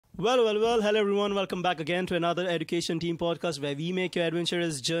Well. Hello, everyone. Welcome back again to another Education Team podcast where we make your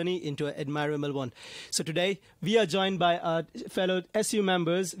adventurous journey into an admirable one. So today we are joined by our fellow SU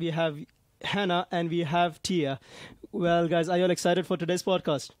members. We have Hannah and we have Tia. Well, guys, are you all excited for today's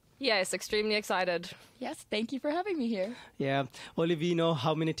podcast? Yes, extremely excited. Yes, thank you for having me here. Yeah, only we know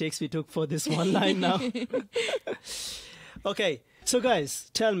how many takes we took for this one line now. Okay, so guys,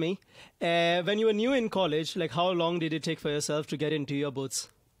 tell me, when you were new in college, like how long did it take for yourself to get into your boots?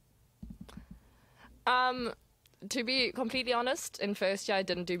 To be completely honest, in first year I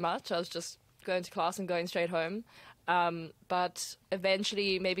didn't do much. I was just going to class and going straight home. But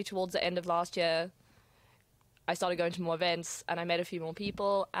eventually, maybe towards the end of last year, I started going to more events and I met a few more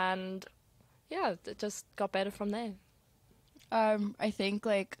people, and yeah, it just got better from there. I think,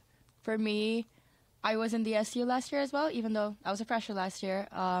 like, for me, I was in the SU last year as well, even though I was a fresher last year.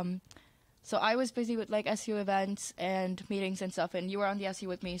 So I was busy with, like, SU events and meetings and stuff, and you were on the SU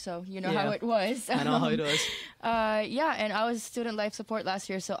with me, so you know how it was. I know how it was. Yeah, and I was student life support last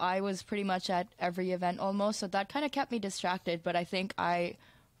year, so I was pretty much at every event almost, so that kind of kept me distracted, but I think I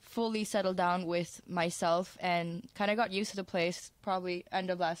fully settled down with myself and kind of got used to the place probably end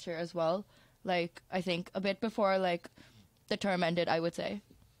of last year as well. Like, I think a bit before, like, the term ended, I would say.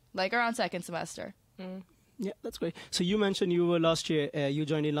 Like, around second semester. Mm. Yeah, that's great. So you mentioned you were last year, you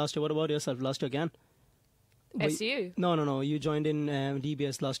joined in last year. What about yourself last year again? SU? No. You joined in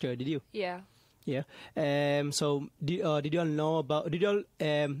DBS last year, did you? Yeah. Yeah. So did you all know about, did you all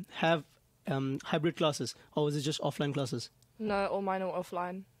have hybrid classes, or was it just offline classes? No, all mine were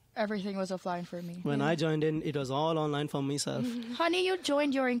offline. Everything was offline for me. When I joined in, it was all online for myself. Honey, you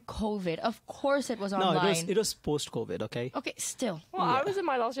joined during COVID. Of course it was online. No, it was post-COVID, okay? Okay, still. Well, I was in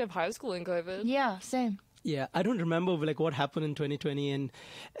my last year of high school in COVID. Yeah, same. Yeah, I don't remember like what happened in 2020 and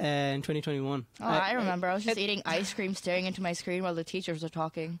 2021. Oh, I remember. I was just eating ice cream, staring into my screen while the teachers were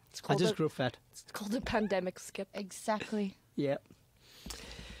talking. I just grew fat. It's called a pandemic skip. Exactly. Yeah.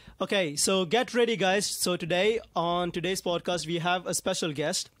 Okay, so get ready, guys. So today, on today's podcast, we have a special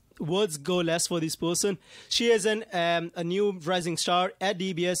guest. Words go less for this person. She is a new rising star at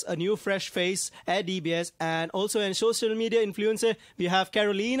DBS, a new fresh face at DBS, and also a social media influencer. We have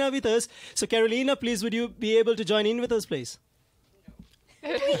Carolina with us. So Carolina, please, would you be able to join in with us, please?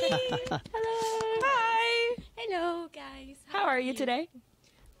 Hello. Hi. Hello, guys. How are you today?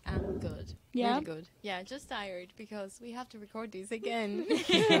 I'm good. Yeah? Really good. Yeah, just tired because we have to record this again.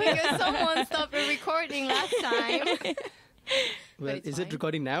 Because someone stopped the recording last time. Well, it's is fine. it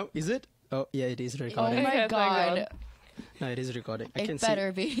recording now? Is it? Oh, yeah, it is recording. Oh Yeah, my thank god. God. No, it is recording. I can It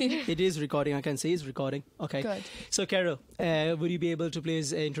better see. be. It is recording. I can see it's recording. Okay. Good. So, Carol, would you be able to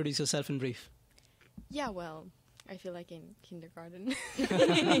please introduce yourself in brief? Yeah, well, I feel like in kindergarten.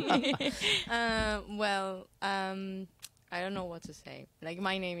 I don't know what to say. Like,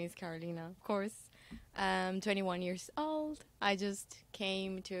 my name is Carolina, of course. 21 years old. I just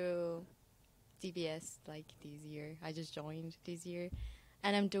came to DBS like this year. I just joined this year,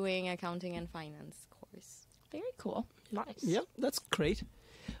 and I'm doing accounting and finance course. Very cool. Nice. Yep, that's great.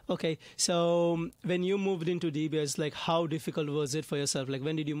 Okay, so when you moved into DBS, like how difficult was it for yourself? Like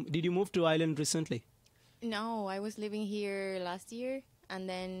when did you move to Ireland recently? No, I was living here last year, and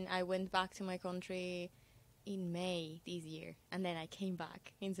then I went back to my country in May this year, and then I came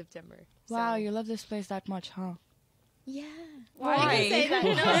back in September. Wow, So- you love this place that much, huh? Yeah. Why? You can say that.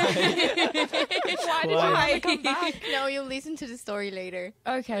 Why did you Why? have to come back? No, you'll listen to the story later.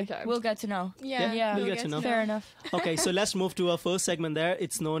 Okay, Okay. we'll get to know. Yeah, Yeah, we'll get to know. Fair enough. Okay, so let's move to our first segment there.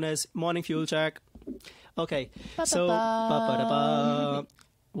 It's known as Morning Fuel Check. Okay, so Ba-ba-ba.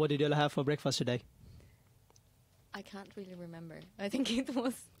 what did you all have for breakfast today? I can't really remember. I think it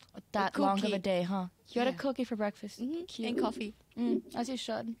was That A long of a cookie. day, huh? You had a Yeah. cookie for breakfast. Cute. and coffee. As you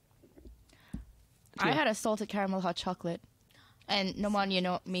should. I Yeah. had a salted caramel hot chocolate. And Noman, you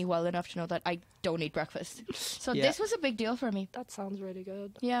know me well enough to know that I don't eat breakfast. So Yeah. this was a big deal for me. That sounds really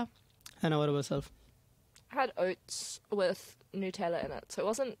good. Yeah. Hannah, what about yourself? I had oats with Nutella in it, so it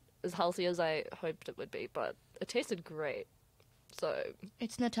wasn't as healthy as I hoped it would be, but it tasted great. So,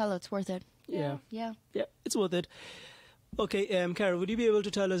 It's Nutella. It's worth it. Yeah, Yeah. it's worth it. Okay, Carol, would you be able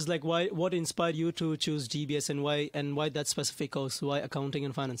to tell us like what inspired you to choose DBS and why that specific course, why accounting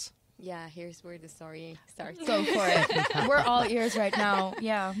and finance? Yeah, here's where the story starts. Go for it. We're all ears right now.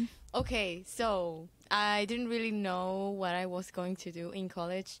 Yeah. Okay, so I didn't really know what I was going to do in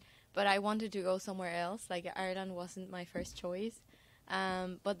college, but I wanted to go somewhere else. Like, Ireland wasn't my first choice.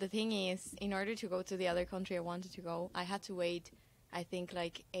 But the thing is, in order to go to the other country I wanted to go, I had to wait, I think,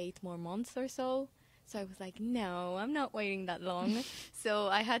 like 8 more months or so. So I was like, no, I'm not waiting that long. So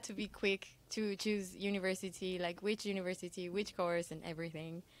I had to be quick to choose university, like which university, which course, and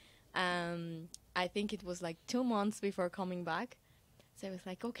everything. I think it was like 2 months before coming back. So I was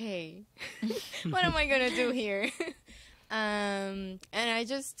like, okay, what am I going to do here? And I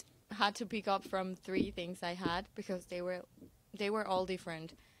just had to pick up from 3 things I had because they were all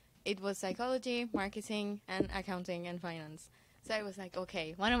different. It was psychology, marketing, and accounting and finance. So I was like,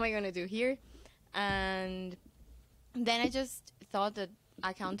 okay, what am I going to do here? And then I just thought that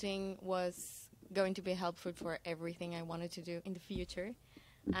accounting was going to be helpful for everything I wanted to do in the future.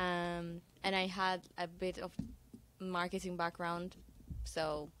 And I had a bit of marketing background,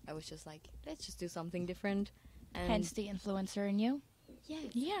 so I was just like, let's just do something different. And Hence the influencer in you. yeah,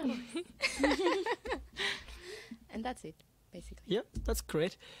 Yeah. and that's it, basically. Yeah, that's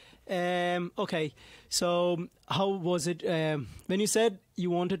great. Okay, so how was it when you said you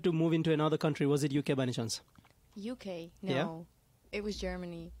wanted to move into another country? Was it UK by any chance? UK, Yeah? no, it was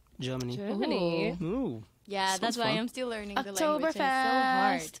Germany. Germany. Germany. Ooh. Yeah, Sounds that's why fun. I'm still learning the language. And it's so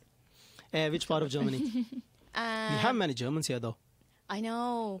hard. Oktoberfest. Which part of Germany? We have many Germans here, though. I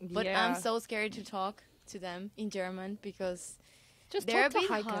know, but Yeah. I'm so scared to talk to them in German because Just they're a talk to bit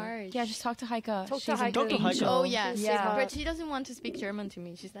Heike. hard. Yeah, just talk to Heike. Talk to She's Heike. an Talk to Heike. angel. Oh yeah, She's Yeah. but she doesn't want to speak German to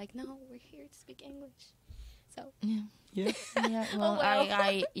me. She's like, no, we're here to speak English. So Yeah. Yeah, well, well.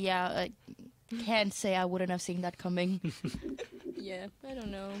 I can't say I wouldn't have seen that coming. yeah, I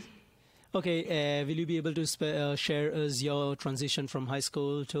don't know. Okay, will you be able to share us your transition from high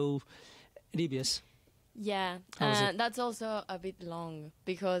school to DBS? Yeah, How was it? that's also a bit long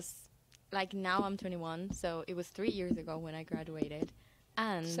because, like, now I'm 21, so it was 3 years ago when I graduated,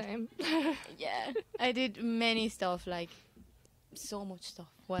 and Same. yeah, I did many stuff, like so much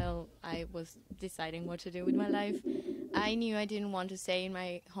stuff while I was deciding what to do with my life. I knew I didn't want to stay in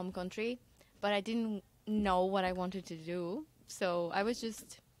my home country, but I didn't know what I wanted to do, so I was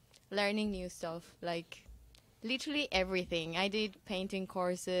just learning new stuff, like literally everything. I did painting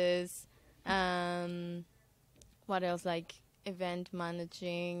courses, what else, like event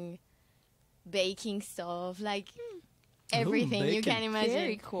managing, baking stuff, like everything you bacon. can imagine.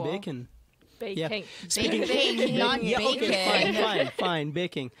 Very cool. Bacon. Baking. Speaking Baking, not yeah, bacon. okay, fine,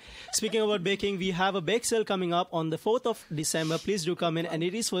 baking. Speaking about baking, we have a bake sale coming up on the 4th of December. Please do come in, and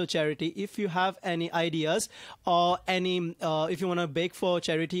it is for charity. If you have any ideas or any, if you want to bake for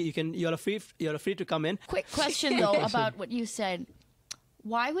charity, you're free to come in. Quick question though about what you said.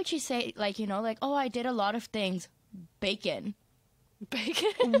 Why would you say like oh I did a lot of things, bacon?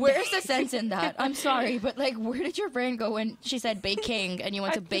 Bacon. Where's the sense in that? I'm sorry, but like where did your brain go when she said baking and you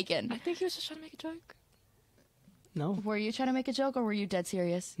went to I bacon? think he was just trying to make a joke. No, Were you trying to make a joke or were you dead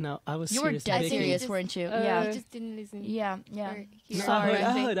serious? no, I was You were serious. dead Baking. serious, Just- weren't you? Uh, Yeah. I just didn't listen. Yeah. Or hear No, Sorry.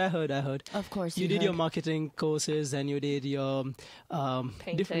 I heard. Of course You did your heard. marketing courses and you did your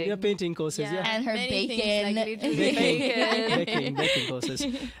different your painting courses. Yeah. Yeah. And her Many things, bacon. like, literally. Baking courses.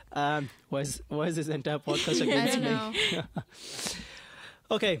 Why is this entire podcast I against don't me? know.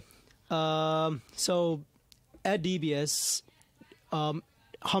 Okay, so at DBS,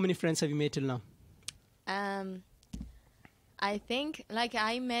 how many friends have you made till now? I think, like,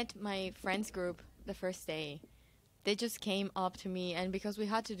 I met my friends group the first day. They just came up to me, and because we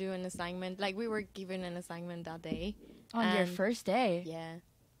had to do an assignment, like, we were given an assignment that day. On your And- first day. Yeah.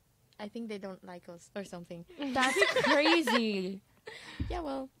 I think they don't like us or something. That's crazy. Yeah,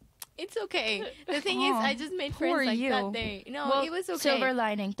 well, it's okay. The thing is, Aw, I just made who are friends like you? that day. No, Well, it was okay. Silver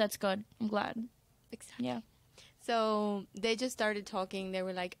lining. That's good. I'm glad. Exactly. Yeah. So they just started talking. They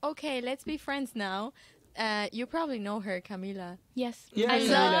were like, okay, let's be friends now. You probably know her, Camila. Yes. Yeah, I Camila,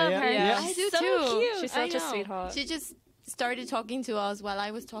 love yeah, her. yeah. I do so too. Cute. She's I such a know. sweetheart. She just started talking to us while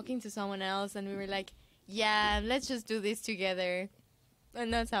I was talking to someone else, and we were like, yeah, let's just do this together.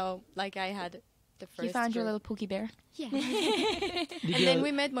 And that's how, like, I had the first You found your group. little Pookie Bear. Yeah. Did And you then all-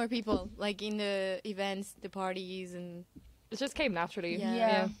 we met more people, like, in the events, the parties, and It just came naturally.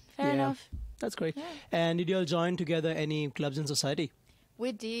 Yeah. Fair Yeah. enough. That's great. Yeah. And did you all join together any clubs in society?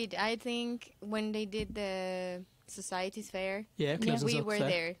 we did. I think when they did the Society's Fair, Yeah, clubs and we stuff. were Fair.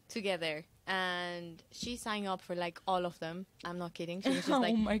 there together. And she signed up for, like, all of them. I'm not kidding. She was just Oh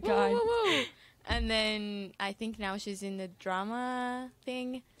like, my "Woo, God. woo, woo." And then I think now she's in the drama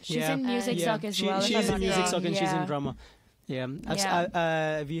thing. She's Yeah. in music Yeah, sock as well. if she's I'm in not music wrong. sock and she's Yeah. in drama.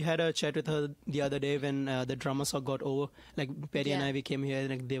 Yeah, we had a chat with her the other day when the drama sock got over. Like Perry and Yeah. I, we came here and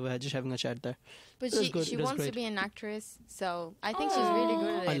like, they were just having a chat there. But It was she, good. she It was wants to great. be an actress, so I think she's really good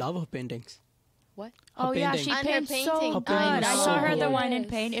at it. I love her paintings. What? Oh yeah, painting. she And her paints so painting. Her good. painting I is saw so her the good. wine and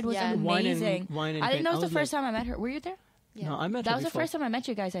paint. It was Yeah. amazing. Wine and I didn't know it was the paint. first time I met her. Were you there? Yeah. No, I met That her was the before. first time I met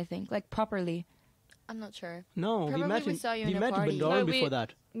you guys. I think, like properly. I'm not sure. No, Probably we met we in saw you we in a met in party. Bandoran No, we- before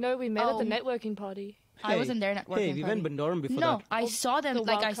that. No, we met at the Oh. networking party. I was in their networking Hey, we party. went Bandoran before No, that. I saw them. the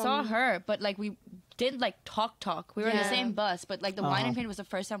Like I saw welcome- her, but like we didn't like talk. We were in the Yeah. same bus, but like the wine Uh-huh. and paint was the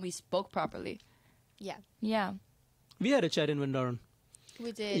first time we spoke properly. Yeah, Yeah. We had a chat in Bandoran.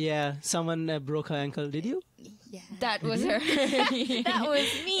 we did. Yeah, someone broke her ankle. Did you? Yeah. That was her. That was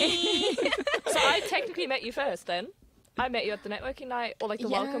me. So I technically met you first then. I met you at the networking night or like the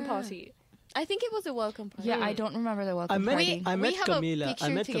welcome Yeah. party. I think it was a welcome party. Yeah, I don't remember the I welcome met party. I We met have a Camila. I picture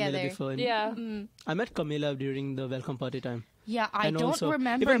met Camila together. before. Yeah. I met Camila during the welcome party time. Yeah, I And don't also-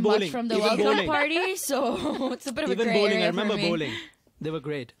 remember even much bowling, from the even welcome bowling. party, so it's a bit of a Even gray bowling, area I remember for me. bowling. They were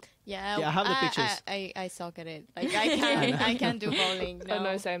great. Yeah, Yeah, I have the pictures. I suck at it. Like I can't do bowling. Oh, No.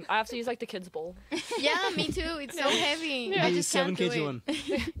 no, same. I have to use like the kids' ball. Yeah, me too. It's so heavy. I The just 7 can't do kg it.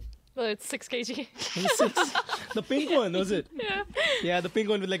 one. Well, it's 6 kg. The pink one, was it? Yeah. Yeah, the pink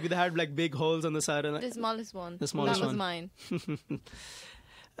one with like, had like big holes on the side. And The smallest one. The smallest that was one. mine.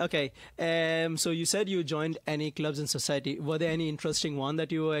 Okay, so you said you joined any clubs in society. Were there any interesting one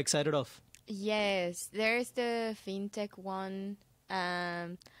that you were excited of? Yes, there's the fintech one.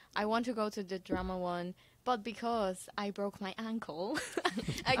 I want to go to the drama one, but because I broke my ankle,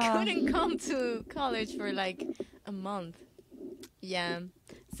 I couldn't come to college for like a month. Yeah,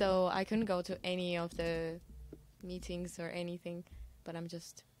 so I couldn't go to any of the meetings or anything, but I'm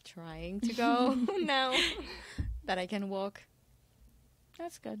just trying to go now that I can walk.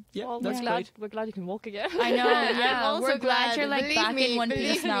 That's good. Yeah, Well, that's we're glad you can walk again. I know. I'm Yeah, also we're glad glad. you're like Believe back me, in one piece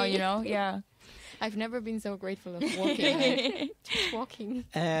believe now. me. You know. Yeah. I've never been so grateful of walking. Just walking.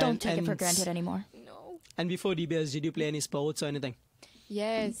 Don't take it for and- granted anymore. No. And before DBS, did you play any sports or anything?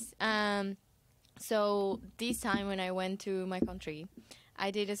 Yes. So this time when I went to my country, I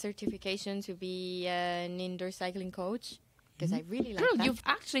did a certification to be an indoor cycling coach because I really like Girl, that. you've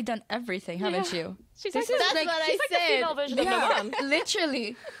actually done everything, haven't you? She's This like, is That's like- what she's I like the said. female version of Naman.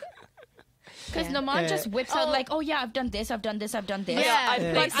 Literally. Because Yeah. Naman just whips out Oh. like, oh yeah, I've done this, I've done this, I've done this. Yeah, I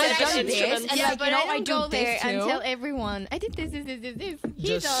Yeah. play But I've done certain this, instruments. and yeah, like, but you know, I don't I do go there this and too. tell everyone I did this. He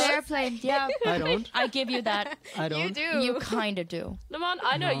Just- does. Fair play. Yeah. I don't. I give you that. I You don't. do. You kind of do. Naman,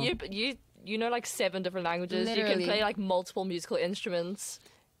 I know No. you know like 7 different languages. You Literally. can play like multiple musical instruments.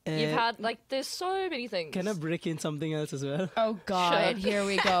 You've had like there's so many things. Can I break in something else as well? Oh God, Sure. here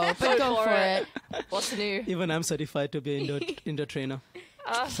we go. But go for it. What's new? Even I'm certified to be indoor trainer,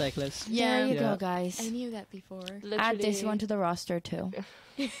 cyclist. Yeah. There you Yeah. go, guys. I knew that before. Add this Literally. one to the roster too.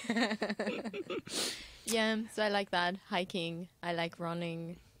 Yeah, so I like that. Hiking. I like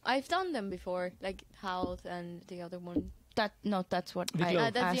running. I've done them before, like Health and the other one. That's what Wicklow. I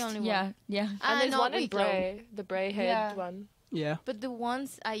That's the asked. only one. Yeah, yeah. And there's not one in Wicklow. Bray, the Bray head Yeah. one. Yeah. But the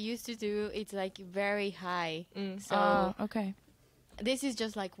ones I used to do, it's like very high. So Okay. this is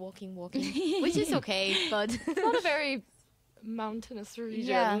just like walking, which is okay, but It's not a very mountainous region.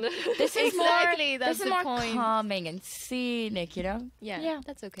 Yeah. This is Exactly, more. that's This is the more point. calming and scenic. You know. yeah, Yeah.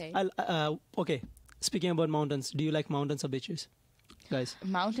 that's okay. Okay. Speaking about mountains, do you like mountains or beaches, guys?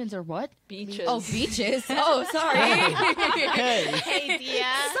 Mountains or what? Beaches. Oh, beaches. Oh, sorry. Hey, Hey,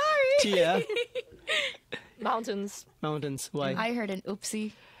 Dia. Tia. Mountains. Mountains. Why? I heard an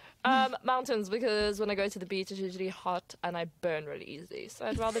oopsie. Mountains, because when I go to the beach, it's usually hot and I burn really easily. So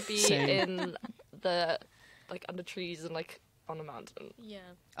I'd rather be Same. in the, like, under trees and, like, on a mountain. Yeah.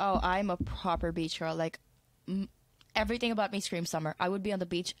 Oh, I'm a proper beach girl. Like, everything about me screams summer. I would be on the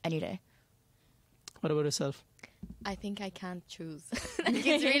beach any day. What about yourself? I think I can't choose. Like,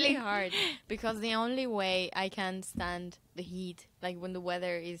 it's really hard because the only way I can stand the heat, like when the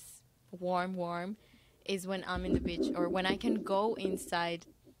weather is warm, is when I'm in the beach or when I can go inside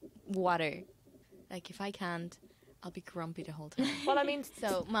water. Like if I can't, I'll be grumpy the whole time. Well, I mean,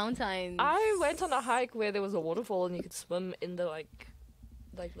 So mountains. I went on a hike where there was a waterfall and you could swim in the, like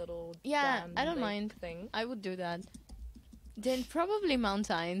little Yeah, dam I don't lake mind. thing. I would do that. Then probably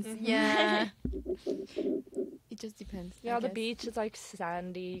mountains. Mm-hmm. Yeah. It just depends. Yeah, I the guess. beach is, like,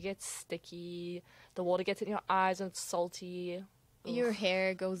 sandy, you get sticky, the water gets in your eyes and it's salty. Your Ugh.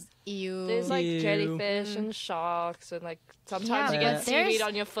 hair goes ew. There's like Ew. jellyfish and sharks and like sometimes Yeah, you but get seaweed there's-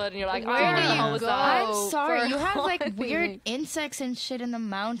 on your foot and you're like, Where oh, do you how was go? that? I'm sorry. for You have like holiday. weird insects and shit in the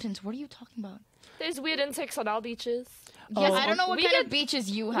mountains. What are you talking about? There's weird insects on our beaches. Yes, Oh, I don't know what we kind had- of beaches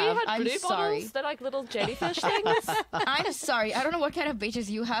you We have. had I'm blue sorry. bottles. They're like little jellyfish things. I'm sorry. I don't know what kind of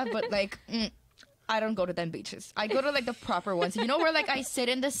beaches you have, but like, I don't go to them beaches. I go to like the proper ones. You know where like I sit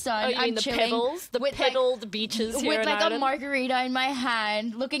in the sun, Oh, you I'm mean the chilling pebbles? The with, like- pedaled beaches here with in like a Ireland? margarita in my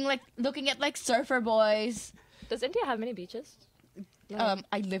hand, looking at like surfer boys. Does India have many beaches?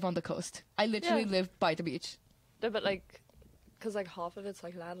 I live on the coast. I literally Yeah. live by the beach. No, but like, because like half of it's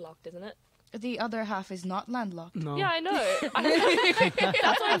like landlocked, isn't it? The other half is not landlocked. No. Yeah, I know.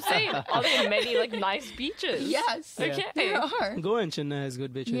 That's what I'm saying. Are there many like nice beaches? Yes. Yeah. Okay. There are. Goa and Chennai has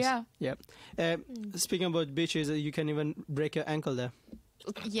good beaches. Yeah. Yeah. Speaking about beaches, you can even break your ankle there.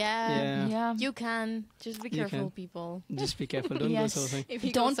 Yeah. Yeah. You can. Just be You careful, can. people. Just be careful. Don't Yes. go surfing. If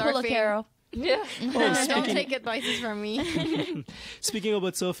you Don't go pull a surfing, Caro. Yeah. Oh, don't speaking, take advices from me. speaking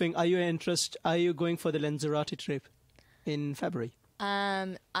about surfing, are you going for the Lanzarote trip in February?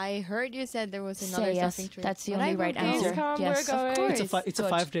 I heard you said there was Say another yes. surfing trip. That's the But only I will right go. answer. Please come, Yes, we're of going. course. It's a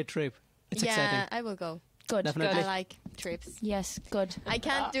Good. 5-day trip. It's yeah, exciting. I will go. Good. Definitely. I like trips. Yes, good. I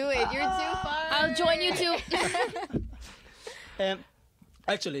can't do it. You're too far. I'll join you too.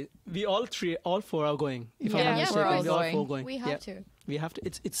 Actually, we all four are going. If I'm Yeah, not yeah, mistaken, we're all we all going. four going. We Yeah, have to. we have to.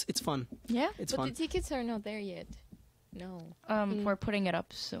 It's fun. Yeah. It's But fun. the tickets are not there yet. No. We're putting it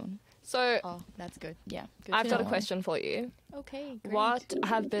up soon. So Oh, that's good. Yeah. Good I've to got a know. question for you. Okay, great. What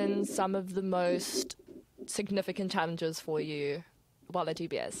have been some of the most significant challenges for you while at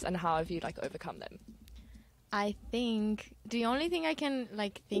GBS, and how have you like overcome them? I think the only thing I can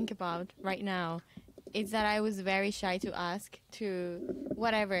like think about right now is that I was very shy to ask to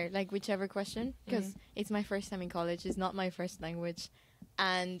whatever, like whichever question, because it's my first time in college. It's not my first language,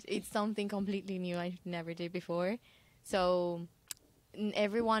 and it's something completely new I never did before. So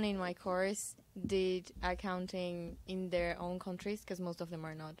everyone in my course did accounting in their own countries, because most of them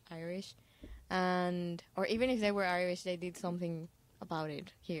are not Irish, and or even if they were Irish, they did something about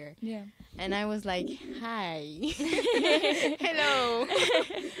it here. Yeah. And I was like, hi. Hello.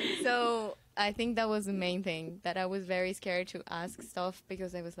 So I think that was the main thing, that I was very scared to ask stuff,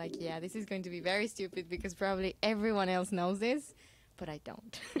 because I was like, yeah, this is going to be very stupid because probably everyone else knows this, but I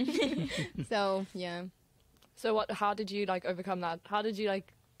don't. So, yeah. So how did you like overcome that? How did you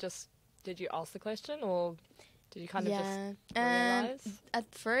like did you ask the question, or did you kind of just realize? At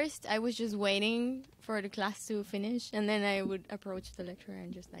first, I was just waiting for the class to finish, and then I would approach the lecturer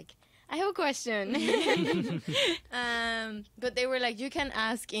and just like, I have a question. But they were like, you can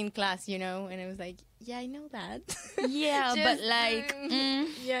ask in class, you know? And I was like, yeah, I know that. Yeah, but Just, like,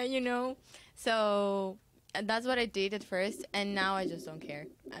 yeah, you know? So that's what I did at first, and now I just don't care.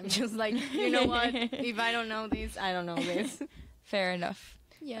 I'm just like, you know what? If I don't know this, I don't know this. fair enough.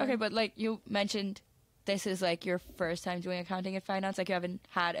 Yeah. Okay, but like you mentioned, this is like your first time doing accounting and finance. Like you haven't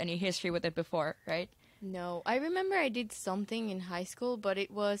had any history with it before, right? No, I remember I did something in high school, but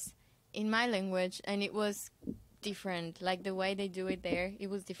it was in my language, and it was different. Like the way they do it there, it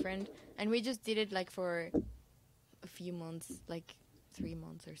was different. And we just did it like for a few months, like 3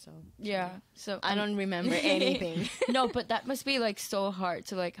 months or so. Yeah. So I don't remember anything. No, but that must be like so hard.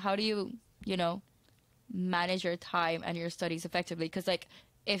 So like, how do you, manage your time and your studies effectively? Because like,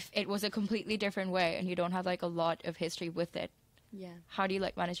 if it was a completely different way and you don't have like a lot of history with it, Yeah. how do you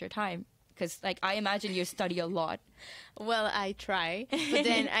like manage your time? Because like, I imagine you study a lot. Well, I try, but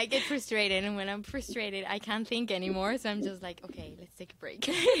then I get frustrated, and when I'm frustrated, I can't think anymore. So I'm just like, okay, let's take a break.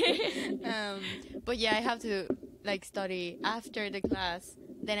 But yeah, I have to like study after the class.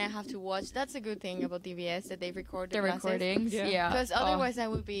 Then I have to watch. That's a good thing about DBS, that they record the The classes. recordings, Yeah. yeah. Because Oh, otherwise, I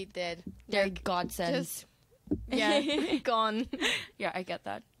would be dead. they're Like, godsends. just yeah, gone. Yeah, I get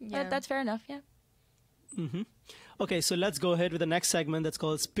that. Yeah. That's fair enough. Yeah. Okay, so let's go ahead with the next segment that's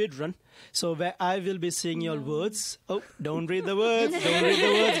called Speed Run. So where I will be saying your words. Oh, don't read the words. Don't read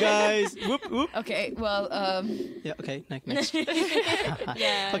the words, guys. Whoop, whoop. Okay. Well, Yeah, okay, next.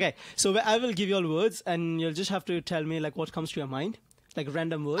 Yeah. Okay, so where I will give you all words, and you'll just have to tell me like what comes to your mind, like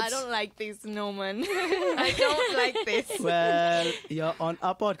random words. I don't like this, Norman. I don't like this. Well, you're on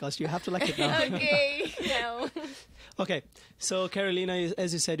our podcast. You have to like it now. Okay. No. Okay, so Carolina,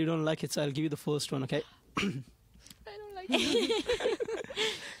 as you said, you don't like it, so I'll give you the first one, okay? I don't like this.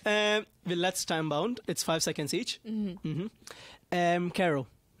 Well, let's time bound. It's 5 seconds each. Carol,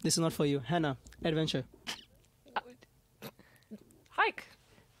 this is not for you. Hannah, adventure. Hike.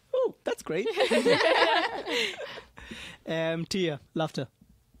 Oh, that's great. Tia, laughter.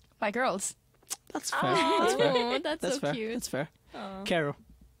 my girls. That's fair. That's fair. Oh, that's, That's so fair. cute. That's fair. Aw. Carol,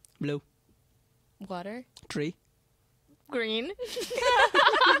 blue. Water. Tree. Green.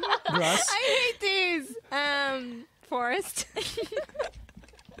 Grass. I hate this. Forest.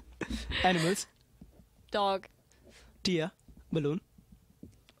 Animals. Dog. Tia, balloon.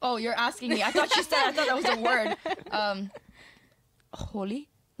 Oh, you're asking me. I thought that was a word. Holy?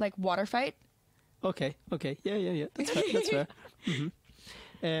 Like water fight? Okay. Yeah. That's fair. That's fair.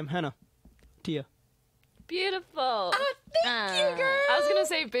 Hannah, Tia, Beautiful. Oh, thank you, girl. I was gonna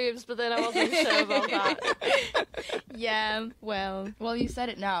say boobs, but then I wasn't sure about that. Yeah, well, Well, you said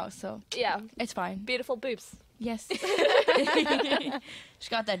it now, so Yeah, it's fine. beautiful boobs. Yes. She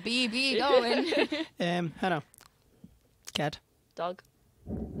got that BB going. Hannah. Cat. Dog.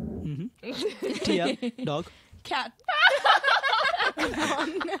 Tia. Dog. Cat.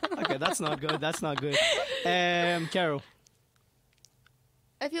 Okay, that's not good. That's not good. Carol.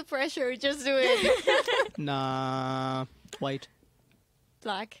 I feel pressure. Just do it. Nah. White.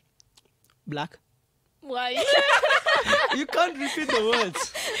 Black. Black. White. You can't repeat the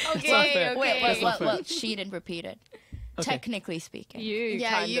words. It's not fair. Wait, That's not fair. well, she didn't repeat it. Okay. Technically speaking. You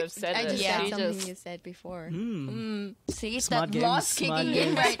kind of said I it. just Yeah. said She something just- you said before. See, Smart that games, loss smart kicking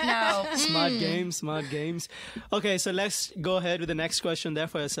in games. right now. Smart games, smart games. Okay, so let's go ahead with the next question there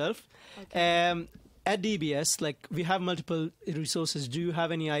for yourself. At DBS, like we have multiple resources. Do you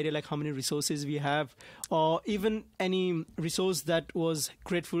have any idea like how many resources we have, or even any resource that was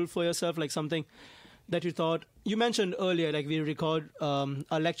grateful for yourself, like something that you thought you mentioned earlier, like we record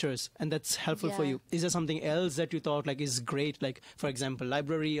our lectures and that's helpful for Yeah. you. Is there something else that you thought like is great, like for example,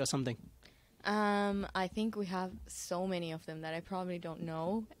 library or something? I think we have so many of them that I probably don't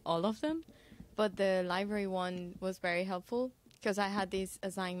know all of them. But the library one was very helpful because I had this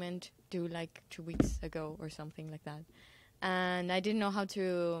assignment due like 2 weeks ago or something like that. And I didn't know how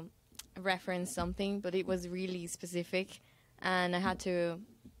to reference something, but it was really specific. And I had to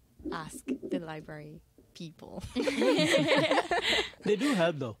ask the library people. They do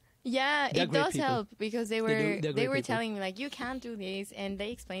help though. Yeah, They're it great does people. help because they were they're they great were people. telling me like you can't do this, and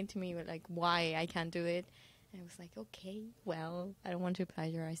they explained to me like why I can't do it. And I was like, okay, well, I don't want to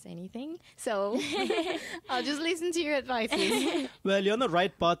plagiarize anything, so I'll just listen to your advices. Well, you're on the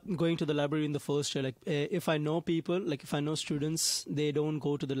right path going to the library in the first year. Like, if I know people, like if I know students, they don't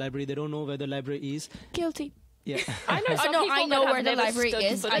go to the library. They don't know where the library is. Guilty. Yeah, I know some no, people I that know have where the never library stood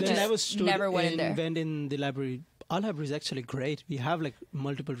is. foot I in they it. just never stood never went in there. went in the library. Our library is actually great. We have like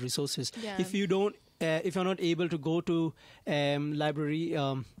multiple resources. Yeah. If you don't, if you're not able to go to library,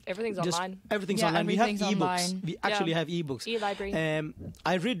 Everything's just online. everything's Yeah, online. We have everything's ebooks. online. We actually Yeah. have ebooks. E-library.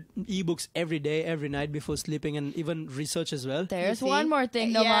 I read ebooks every day, every night before sleeping, and even research as well. There's see? one more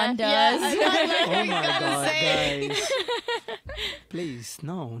thing Yeah, Noman yeah, does. I know what Oh you're my gonna god, say. guys! Please,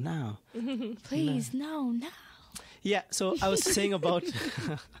 no, now. Please, no. Yeah, so I was saying about.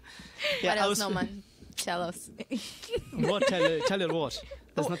 What I else, was, no man? Tell us. What? Tell her what?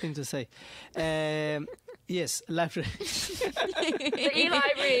 There's nothing to say. Yes, library. The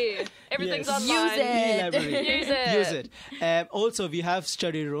e-library. Everything's Yes. online. Use it. E-library. Use it. Use it. Also, we have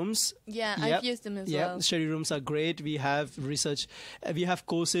study rooms. Yeah, Yep. I've used them as Yeah, well. study rooms are great. We have research. We have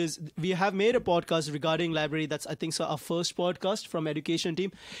courses. We have made a podcast regarding library. That's, I think, so our first podcast from education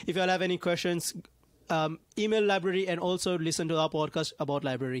team. If you all have any questions, email library and also listen to our podcast about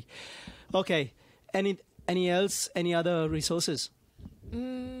library. Okay. Any else? Any other resources?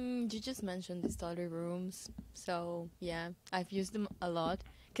 You just mentioned the study rooms, so yeah, I've used them a lot.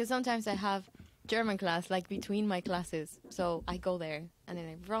 Because sometimes I have German class like between my classes, so I go there and then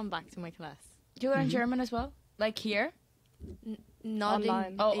I run back to my class. Do you learn German as well? Like here? Not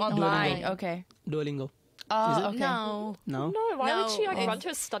Online. Oh, in online. Okay. Duolingo. Oh, okay. No, No. No, why would she like No, run to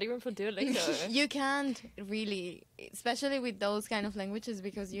a study room for Duolingo? you can't really, especially with those kind of languages,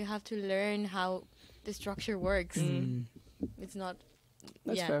 because you have to learn how the structure works. It's not.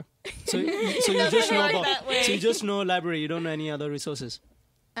 That's yeah. fair. So you Doesn't just know work about. that way. So you just know library. You don't know any other resources.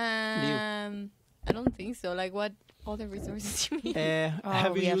 I don't think so. Like, what other resources do you mean?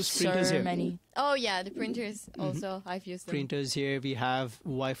 Have we you have used so printers here? many. Oh yeah, the printers also. I've used them. Printers here. We have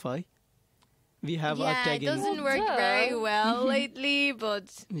Wi-Fi. We have Yeah, Arctag it in. doesn't work Duh. very well lately, but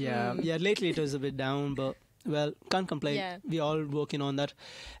Yeah, yeah. Lately it was a bit down, but well, can't complain. Yeah. We all working on that,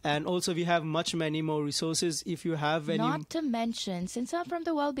 and also we have many more resources. If you have any, Not to mention, since I'm from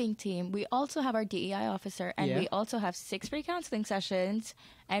the wellbeing team, we also have our DEI officer, and Yeah. we also have 6 free counseling sessions,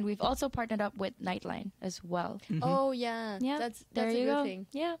 and we've also partnered up with Nightline as well. oh yeah, Yeah, that's there a you good go. thing.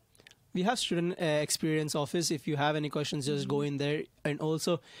 Yeah. we have student experience office. If you have any questions, just go in there, and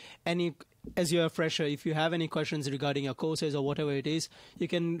also any. As you're a fresher, if you have any questions regarding your courses or whatever it is, you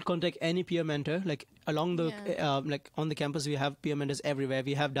can contact any peer mentor. Like along the, like on the campus, we have peer mentors everywhere.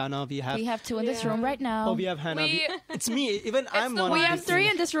 We have Dana, we have, We have 2 in this Yeah. room right now. we have Hannah. We- It's me. Even I'm the one. We of have the 3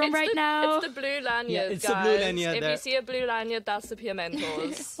 team. in this room It's right the, now. It's the blue lanyard, Yeah, it's guys. the blue lanyard If there. you see a blue lanyard, that's the peer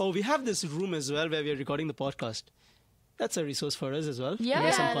mentors. Oh, we have this room as well where we are recording the podcast. That's a resource for us as well. Yeah.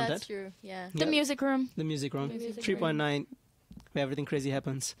 Make some Yeah, content. that's true. Yeah. The music room. The music room. music 3.9, where everything crazy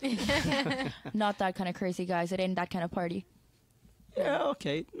happens. Not that kind of crazy, guys. It ain't that kind of party. Yeah,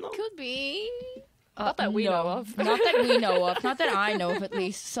 okay. No. Could be. Not that we know of. Not that we know of. Not that I know of, at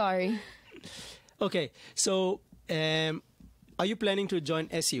least. Sorry. Okay, so are you planning to join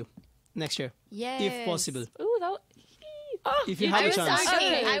SU next year, Yes. if possible? Ooh, that. If you you have I a was, chance.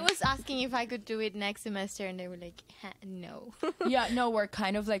 asking, I was asking if I could do it next semester, and they were like, no. Yeah, no, we're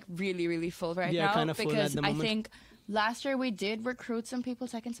kind of like really, really full right Yeah, now. kind of full because at the I moment. think last year we did recruit some people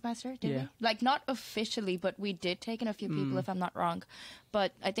second semester, did Yeah. we? Like, not officially, but we did take in a few people, if I'm not wrong.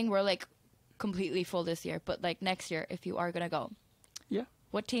 But I think we're like completely full this year. But like next year, if you are going to go, Yeah.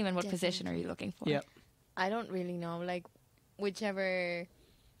 what team and what position are you looking for? Yeah. I don't really know. Like, whichever.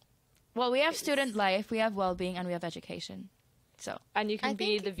 Well, we have student life, we have well-being, and we have education. So, And you can I be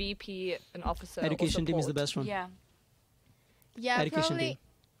think- the VP, an officer. Education or team is the support. best one. yeah. Yeah, Education probably.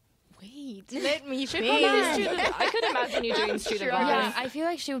 team. Wait, let me Should probably do finish. student. I could imagine you doing student Sure. life. Yeah, I feel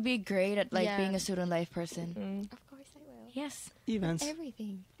like she would be great at like Yeah. being a student life person. Of course I will. Yes. Events.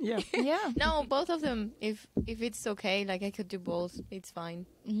 Everything. Yeah. Yeah. No, both of them. If it's okay, like I could do both. It's fine.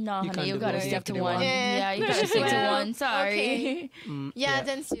 No, You honey, can't you do gotta both, you stick have to to do one. one. Yeah, you gotta stick to Well, one. Sorry. okay. Mm, Yeah,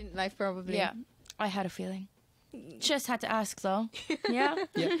 then student life probably. Yeah, I had a feeling. Just had to ask though. Yeah.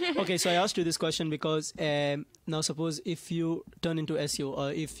 Yeah. Okay, so I asked you this question because now suppose if you turn into SU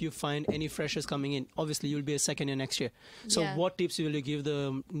or if you find any freshers coming in, obviously you'll be a second year next year. So Yeah. what tips will you give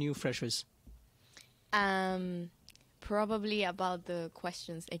the new freshers? Probably about the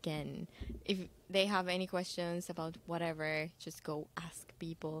questions again. If they have any questions about whatever, just go ask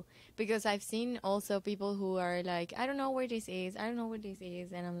people. Because I've seen also people who are like, I don't know where this is. I don't know where this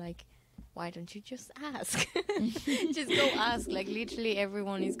is. And I'm like, why don't you just ask? Just go ask. Like, literally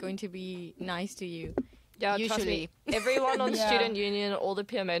everyone is going to be nice to you. Yeah, trust me. Usually. Everyone on Yeah. student union, all the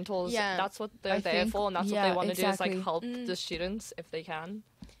peer mentors, Yeah. that's what they're I there think- for, and that's what yeah, they want to do is exactly. like help Mm. the students if they can.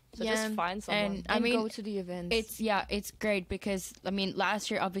 So Yeah. just find someone. And I And mean, go to the events. it's great because I mean, last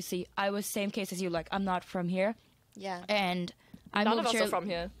year obviously I was same case as you. Like, I'm not from here, yeah. and I None moved of us here. are from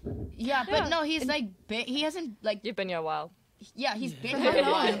here. Yeah, but no, he's like he hasn't like You've been here a while. yeah, he's been here a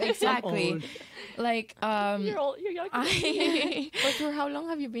while. Exactly. old. Like You're young. But for how long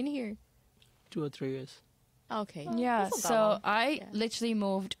have you been here? 2 or 3 years. Okay. yeah, that's not that so long. I Yeah. literally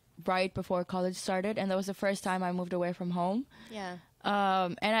moved right before college started, and that was the first time I moved away from home. Yeah.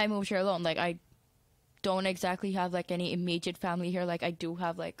 And I moved here alone. Like, I don't exactly have like any immediate family here. Like, I do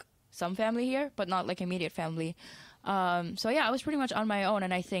have like some family here, but not like immediate family. So yeah, I was pretty much on my own,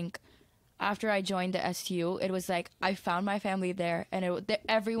 and I think after I joined the SU, it was like I found my family there, and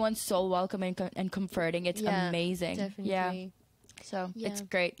everyone's so welcoming and comforting. It's Yeah, amazing. Definitely. Yeah, so Yeah. it's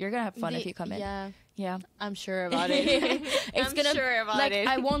great. You're gonna have fun if you come in. Yeah. Yeah. I'm sure about it. It's I'm gonna sure about like it.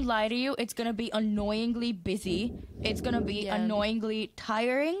 I won't lie to you, it's gonna be annoyingly busy. It's gonna be Yeah. annoyingly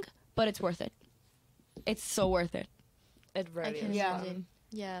tiring, but it's worth it. It's so worth it. It I really can is. Yeah. imagine.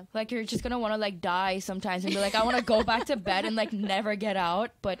 Yeah. Like, you're just gonna want to like die sometimes and be like, I want to go back to bed and like never get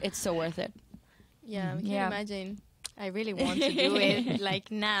out, but it's so worth it. Yeah. I can Yeah. imagine. I really want to do it like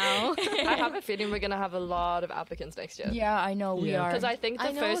now. I have a feeling we're going to have a lot of applicants next year. Yeah, I know we Yeah. are. Because I think the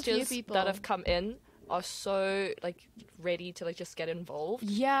I know a first few years people. that have come in are so like ready to like just get involved.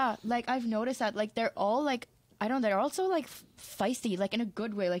 Yeah, like I've noticed that like they're all like I don't know, they're also like feisty, like in a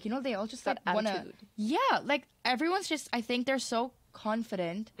good way. Like, you know, they all just like That wanna attitude. yeah, like everyone's just I think they're so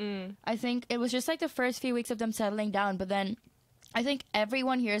confident. I think it was just like the first few weeks of them settling down, but then I think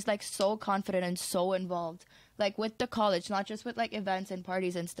everyone here is like so confident and so involved. Like with the college, not just with like events and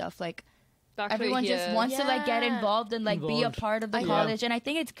parties and stuff. Like Actually, everyone just here- wants to like get Yeah. involved and like be a Involved. part of the I- college, and I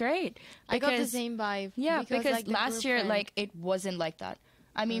think it's great. I got the because- same vibe. Yeah, because like, the last group year, friend- like, it wasn't like that.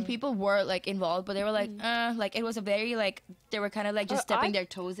 I mean, people were like involved, but they were like it was a very like they were kind of like just stepping their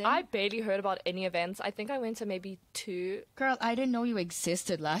toes in. I barely heard about any events. I think I went to maybe 2. Girl, I didn't know you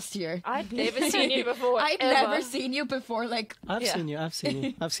existed last year. I'd never seen you before. I've ever. never seen you before. Like, I've Yeah. seen you. I've seen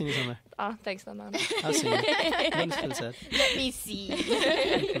you. I've seen you somewhere. Ah, thanks, then, man. I've seen you. Don't feel sad. let me see.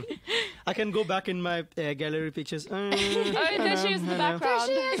 I can go back in my gallery pictures. Oh, there she is in the background.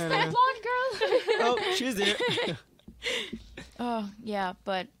 that blonde girl. Oh, she's there. Oh yeah,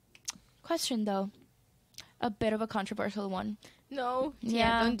 but question though, a bit of a controversial one. No.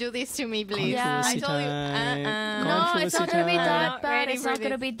 Yeah. Don't do this to me, please. Yeah. I told you. Controversy time. No, it's not gonna be time. that Not bad. ready It's for not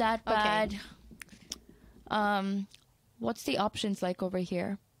gonna this. be that Okay. bad. What's the options like over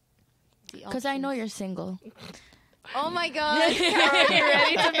here? Because I know you're single. Oh my god. Carol, you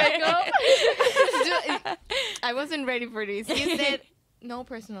ready to make up? I wasn't ready for this. You said no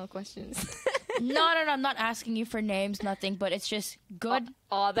personal questions. No, I'm not asking you for names, nothing, but it's just good,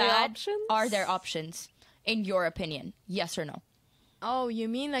 Are there bad. options? Are there options? In your opinion, yes or no? Oh, you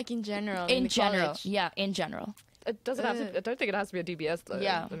mean like in general? In the general, college? yeah, in general. It doesn't have to. I don't think it has to be a DBS though.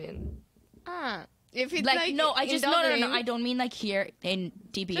 Yeah. I mean, If it's Like, no, I in just no. Dublin, I don't mean like here in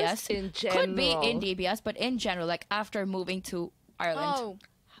DBS. Just in Could be in general. DBS, but in general, like after moving to Ireland, Oh,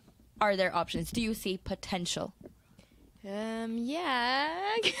 are there options? Do you see potential? yeah.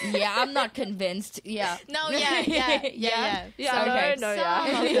 Yeah, I'm not convinced. Yeah. No, yeah. Yeah, Some- okay. no, some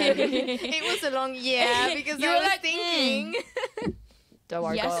yeah. of them. It was a long yeah because You I were was like, thinking. Don't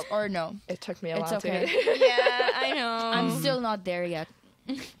worry, Yes girl. or no? It took me a It's while okay. to. Yeah, I know. I'm still not there yet.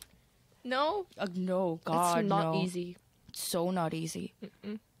 No, No, God, It's not no. easy. So not easy.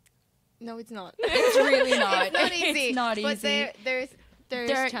 no, it's not. It's really not. It's not easy. It's not But easy. there's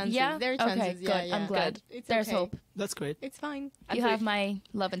There- chances. yeah? There are Okay, chances. good. Yeah, yeah. I'm glad. It's There's okay. hope. That's great. It's fine. You have my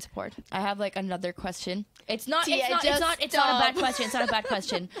love and support. I have like another question. It's not. Tia, It's not. It's just not. It's not a bad stop. question. It's not a bad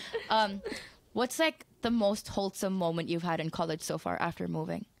question. What's like the most wholesome moment you've had in college so far after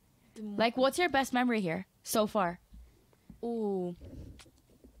moving? Like, what's your best memory here so far? Ooh,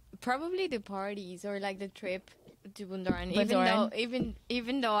 probably the parties or like the trip to Bundoran. Bundoran.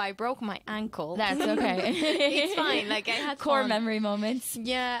 Even though I broke my ankle, That's okay. it's fine. Like I had Core fun. memory moments.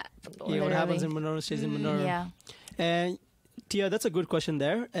 Yeah, Yeah, what happens in Literally. Monoro stays in Monoro. Yeah. And Tia, that's a good question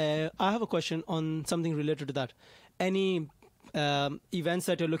there. I have a question on something related to that. Any events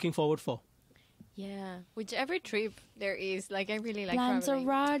that you're looking forward for? yeah. Whichever trip there is, like I really like traveling.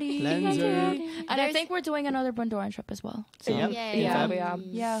 Lanzarote. Lanzarote. And I There's- think we're doing another Bundoran trip as well. So, Yeah. Yeah, in Yeah, Feb? we are.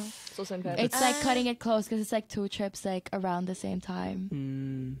 yeah. It's also in Feb. It's like cutting it close because it's like 2 trips like around the same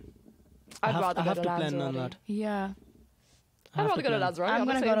time. I I'd have, rather I have go to to plan on Lanzarote. that. Yeah. I I'd have rather go to plan. Lanzarote. I'm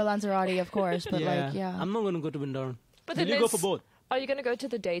gonna honestly. go to Lanzarote, of course, but like, yeah. I'm not going to go to Bundoran. But Will then you go for there's- both? Are you going to go to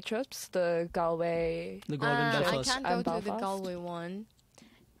the day trips, the Galway? The Golden I Belfast. can't go And to the Belfast? Galway one.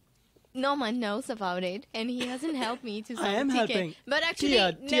 No one knows about it, and he hasn't helped me to sell I am the ticket. helping. But actually,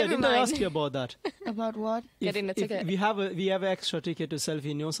 Tia, never didn't I ask mind. you about that? About what? Getting the ticket. If we have an extra ticket to sell, if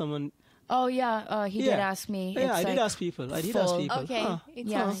you know someone. Oh yeah, he did Yeah. ask me. Yeah, It's I did like ask people. I did ask full. people. Okay, Ah. it's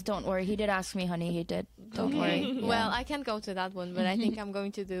Yes, fine. don't worry. He did ask me, honey. He did. Don't worry. Yeah. Well, I can't go to that one, but I think I'm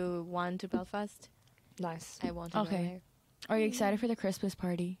going to do one to Belfast. Nice. I want to Okay. go there. Are you excited for the Christmas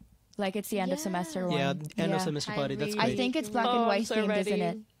party? Like it's the end of Yeah. semester one. Yeah, end of Yeah. semester I party. That's really- great. I think it's black Oh, and I'm white so themed, ready. isn't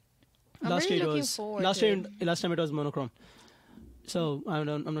it? I'm last really year it looking was. forward Last to year, it. last time it was monochrome. So I'm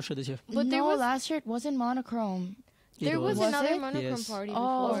not sure this year. But there no, was last year it wasn't monochrome. there was Was another it? monochrome Yes. party Oh,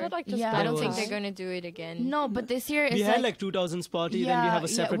 before. Wasn't it like just yeah. I don't There think was. they're going to do it again. No, but this year it's We had like 2000s party, then we have a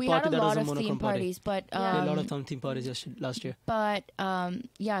separate we party had a that was lot a of monochrome theme party. parties, but Yeah, a lot of theme parties last year.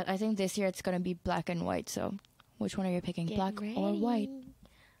 yeah, I think this year it's gonna be black and white. So, which one are you picking, Get black or white? ready.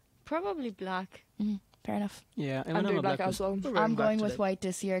 Probably black. Fair enough. Yeah, I'm doing black as well. I'm going with white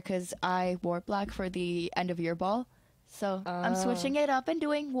this year because I wore black for the end of year ball. So I'm switching it up and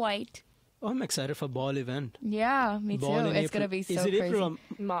doing white. Oh, I'm excited for ball event. Yeah, me too. Ball in It's April. gonna be so Is it crazy. April or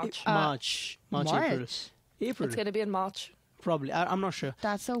March. March, April. March. April, It's going to be in March. probably. I'm not sure.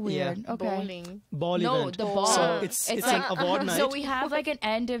 That's so weird. Okay. Bowling. Ball No, event. the ball. So it's It's an like- award night. So we have like an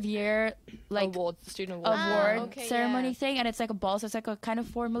end of year like Award, student award. award okay, ceremony yeah. thing, and it's like a ball, so it's like a kind of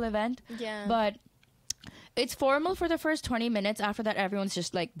formal event. Yeah. But it's formal for the first 20 minutes. After that, everyone's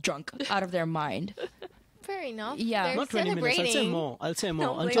just like drunk out of their mind. Fair enough. Yeah. They're Not 20 minutes. I'll say celebrating. more.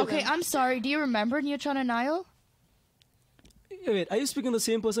 No, wait. Until, Okay, I'm sorry. Do you remember Neutron and Nile? wait, are you speaking the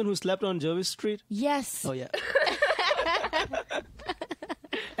same person who slept on Jervis Street? Yes. Oh, yeah.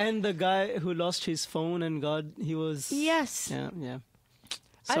 And the guy who lost his phone and he was. Yes. Yeah.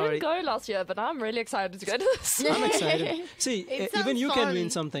 I Sorry. didn't go last year, but I'm really excited to go to this. I'm excited. See, It even sounds you can fun. win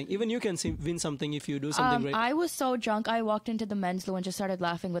something. Even you can win something if you do something great. I was so drunk, I walked into the men's loo and just started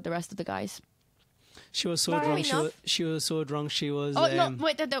laughing with the rest of the guys. She was so Fair drunk. enough. She was so drunk. She was. Oh, no,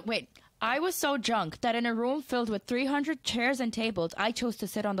 wait. I was so drunk that in a room filled with 300 chairs and tables, I chose to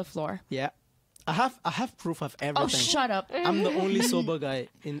sit on the floor. Yeah. I have proof of everything. Oh, shut up. I'm the only sober guy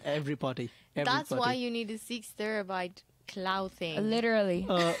in every party. That's why you need a 6 terabyte cloud thing. Literally.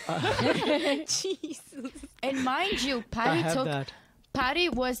 Jesus. And mind you, I have that. Patty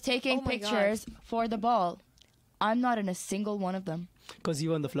was taking Oh my pictures for the ball. I'm not in a single one of them. Because you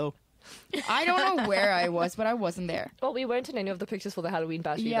were on the floor. I don't know where I was, but I wasn't there. Well, we weren't in any of the pictures for the Halloween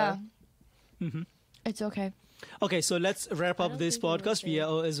bash Yeah. either. It's okay. Okay, so let's wrap up this podcast. We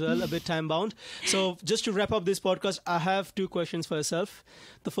are as well a bit time bound. So just to wrap up this podcast, I have 2 questions for yourself.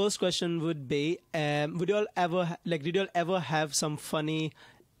 The first question would be, did you all ever have some funny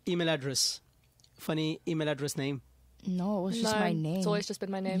email address? Funny email address name? No, it was just my name. It's always just been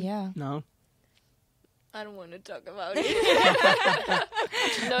my name. Yeah. No? I don't want to talk about it.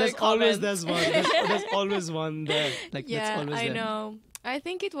 No There's comment. always one. There's always one there. Like, that's Yeah, always I there. know. I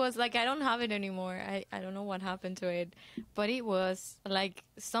think it was like I don't have it anymore. I don't know what happened to it, but it was like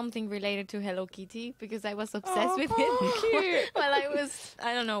something related to Hello Kitty because I was obsessed with it. Cute. Well,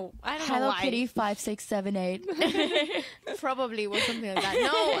 I don't know Hello why. Kitty 5678. Probably was something like that.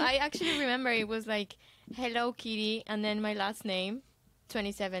 No, I actually remember it was like Hello Kitty and then my last name,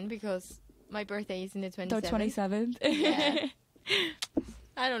 27, because my birthday is in the 27th. The 27th. Yeah.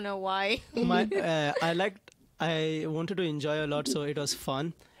 I don't know why. I wanted to enjoy a lot, so it was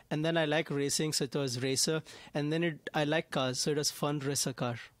fun. And then I like racing, so it was racer. And then I like cars, so it was fun racer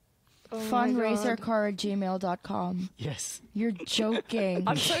car. Funracercar@gmail.com. Yes. You're joking.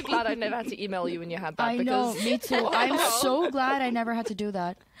 I'm so glad I never had to email you when you had that. I know, because me too. I'm so glad I never had to do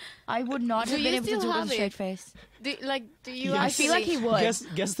that. I would not Do have been you able to still do it with a have straight it? face. Do you Yes. I feel like he would.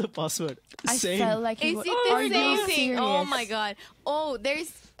 Guess the password. I Same. felt like he Is would. it the Are you same thing? Oh serious? my god. Oh,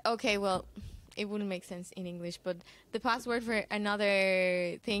 there's okay. Well, it wouldn't make sense in English, but the password for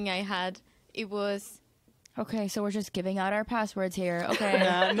another thing I had, it was. Okay, so we're just giving out our passwords here.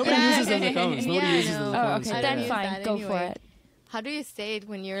 Okay. Nobody uses those accounts. Nobody Yeah, I uses know. those Oh, accounts. okay. I Then don't use fine. that Go for anyway. it. How do you say it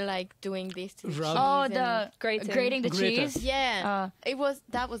when you're like doing this to the Rub. cheese Oh, and- the Grating. the Grater. cheese. yeah.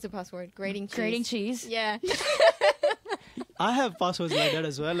 That was the password. Grating cheese. Grating cheese. Yeah. I have passwords like that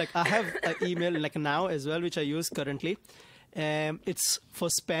as well. Like I have an email like now as well, which I use currently. It's for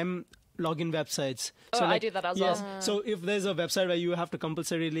spam login websites. Oh, I like, do that as yes. well. So if there's a website where you have to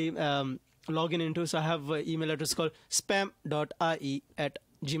compulsorily log in into, so I have an email address called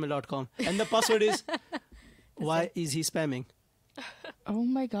spam.ie@gmail.com. And the password is, why is he spamming? Oh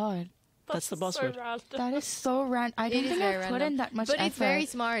my god. That's the password. So random. That is so random. I It don't is think very I've put random. in that much But effort. it's very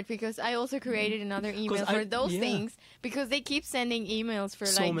smart because I also created another email I- for those yeah. things because they keep sending emails for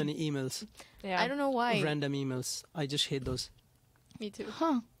So like many emails, Yeah. I don't know why. random emails. I just hate those. Me too.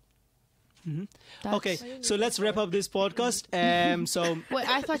 Huh. That's- Okay, so let's wrap up this podcast. Wait,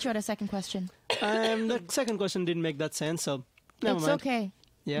 I thought you had a second question. The second question didn't make that sense, so never It's mind. okay.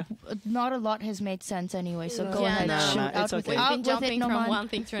 Yeah. Not a lot has made sense anyway, so go Yeah, ahead. no, shoot no, out it's with okay. it. We've Out been with it, jumping from Noman. one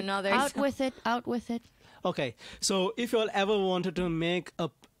thing to another. Out with it. Out with it. Okay, so if you all ever wanted to make a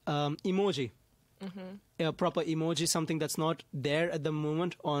emoji, a proper emoji, something that's not there at the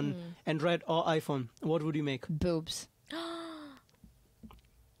moment on Android or iPhone, what would you make? Boobs.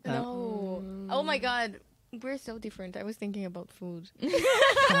 No. Oh my god. We're so different. I was thinking about food.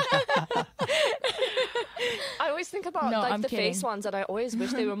 I always think about No, like I'm the face kidding. ones, and I always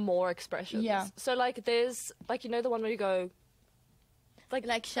wish there were more expressions. Yeah. So like there's like the one where you go like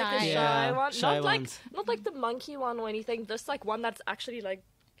Like the shy. shy Yeah, one, shy not like ones. not like the monkey one or anything. Just like one that's actually like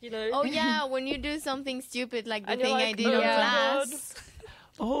Oh yeah, when you do something stupid like the And you're thing I like, did "Oh in my God." class.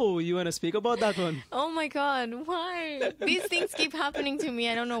 Oh, you want to speak about that one? Oh my god, why? These things keep happening to me.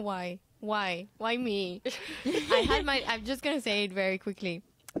 I don't know why. Why? Why me? I'm just gonna say it very quickly.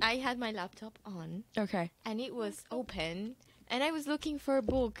 I had my laptop on Okay. and it was open and I was looking for a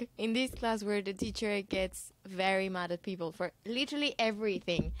book in this class where the teacher gets very mad at people for literally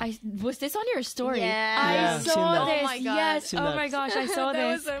everything. Was this on your story? Yeah. I Yeah, I've seen saw that. this. Oh my God. Yes. Seen Oh that. my gosh, I saw That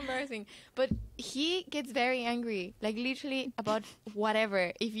was this. so embarrassing. But he gets very angry, like literally about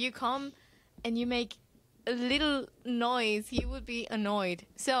whatever. If you come and you make a little noise, he would be annoyed.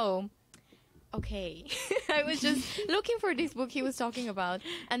 So, okay. I was just looking for this book he was talking about.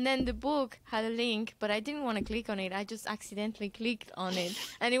 And then the book had a link, but I didn't want to click on it. I just accidentally clicked on it.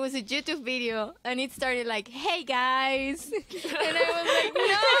 And it was a YouTube video. And it started like, hey guys. And I was like,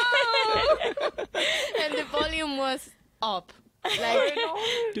 no. And the volume was up. Like,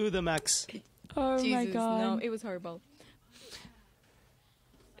 To the max. Oh my Jesus, god. no, it was horrible.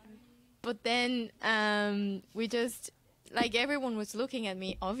 But then we just, like, everyone was looking at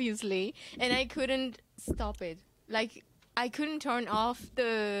me, obviously, and I couldn't stop it. Like, I couldn't turn off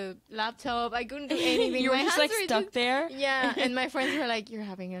the laptop. I couldn't do anything. You were My just hands like were stuck just- there. Yeah, and my friends were like, "You're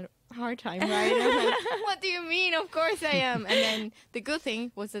having a hard time, right?" And I'm like, "What do you mean? Of course I am." And then the good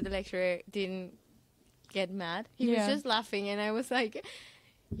thing was that the lecturer didn't get mad. He Yeah. was just laughing, and I was like,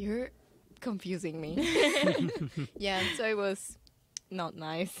 "You're confusing me." Yeah, so it was not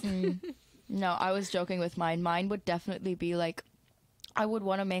nice. No, I was joking with mine. Mine would definitely be like, I would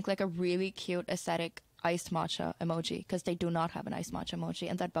want to make like a really cute aesthetic iced matcha emoji because they do not have an iced matcha emoji,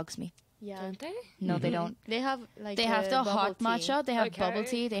 and that bugs me. Yeah, Don't they? No, they don't. they have like They have the hot bubble tea. matcha, they have bubble Okay.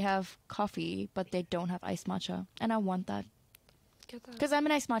 tea, they have coffee, but they don't have iced matcha, and I want that Get that. because I'm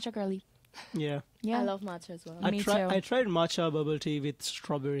an iced matcha girly. Yeah. Yeah, I love matcha as well. Me too. I tried matcha bubble tea with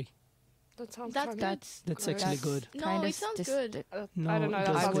strawberry. That sounds That's kinda- That's actually good. No, kind it of sounds good. No, I don't know. it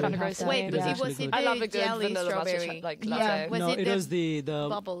That was sounds good. kind of I gross. wouldn't Wait, have but that. it was Actually it good. I love the a good jelly vanilla butter strawberry? like Yeah. latte. Was no, it it the was the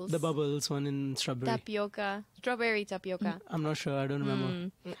bubbles? the bubbles one in strawberry. Tapioca, strawberry tapioca. I'm not sure. I don't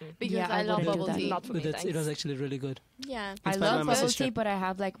remember. Because Yeah, I I love wouldn't do bubble that. tea. Not for me, But it was thanks. actually really good. Yeah. I Inspired love by my bubble sister. tea, but I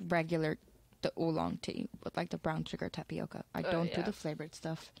have like regular, the oolong tea with like the brown sugar tapioca. I Oh, don't do yeah. the flavored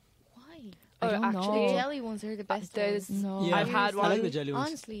stuff. Why? I Oh, don't actually, know. The jelly ones are the best. there's ones. No. Yeah, I've had I like one. the jelly ones.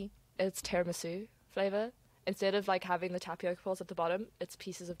 Honestly, It's tiramisu flavor. Instead of like having the tapioca balls at the bottom, it's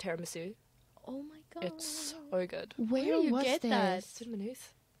pieces of tiramisu. oh my god. It's so good. Where do you was get this? that? It's in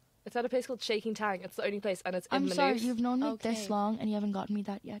Maynooth. It's at a place called Shaking Tang. It's the only place, and it's in I'm Maynooth. sorry, you've known me Okay. this long and you haven't gotten me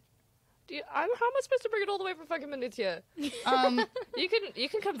that yet. How am I supposed to bring it all the way from fucking Maynooth here? Um, You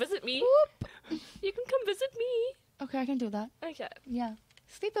can come visit me. You can come visit me. okay, I can do that. Okay. Yeah.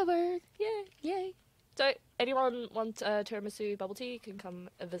 Sleepover. Yeah. Yay. So anyone want tiramisu bubble tea can come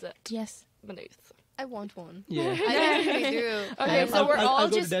and visit Yes. Maynooth. I want one. Yeah. I definitely do. Okay, so we're all I'll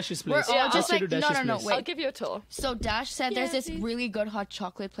go to just Dash's we're place. all Yeah, just I'll like stay to no, Dash's no, place. wait. I'll give you a tour. So Dash said there's Yeah, this please. really good hot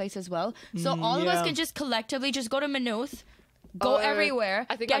chocolate place as well. So all of yeah. us can just collectively just go to Maynooth, go Oh, everywhere,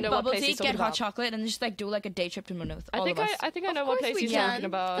 I think I get know what bubble place tea, he's get talking hot about. chocolate, and just like do like a day trip to Maynooth. I all think of us. I think I Of know what course place we he's can. talking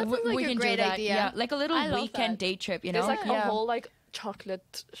about. That sounds like we a can great do that. idea. Yeah, like a little I love weekend that. day trip. You There's know, like yeah. a whole like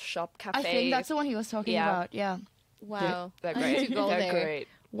chocolate shop cafe. I think that's the one he was talking Yeah. about. Yeah, Wow. They're I need great. to go They're there. great.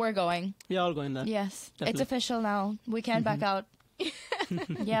 we're going. We all going there. Yes, Definitely. it's official now. We can't back out.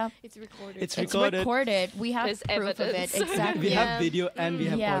 Yeah, It's recorded. It's it's recorded. recorded. We have There's proof evidence. of it. Exactly. We Yeah. have video and we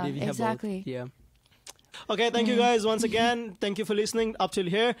have Yeah, audio. We have exactly. both. Yeah. Okay, thank you guys once again. Thank you for listening up till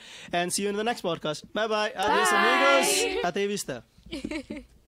here, and see you in the next podcast. Bye bye. Adios, amigos. Ate vista.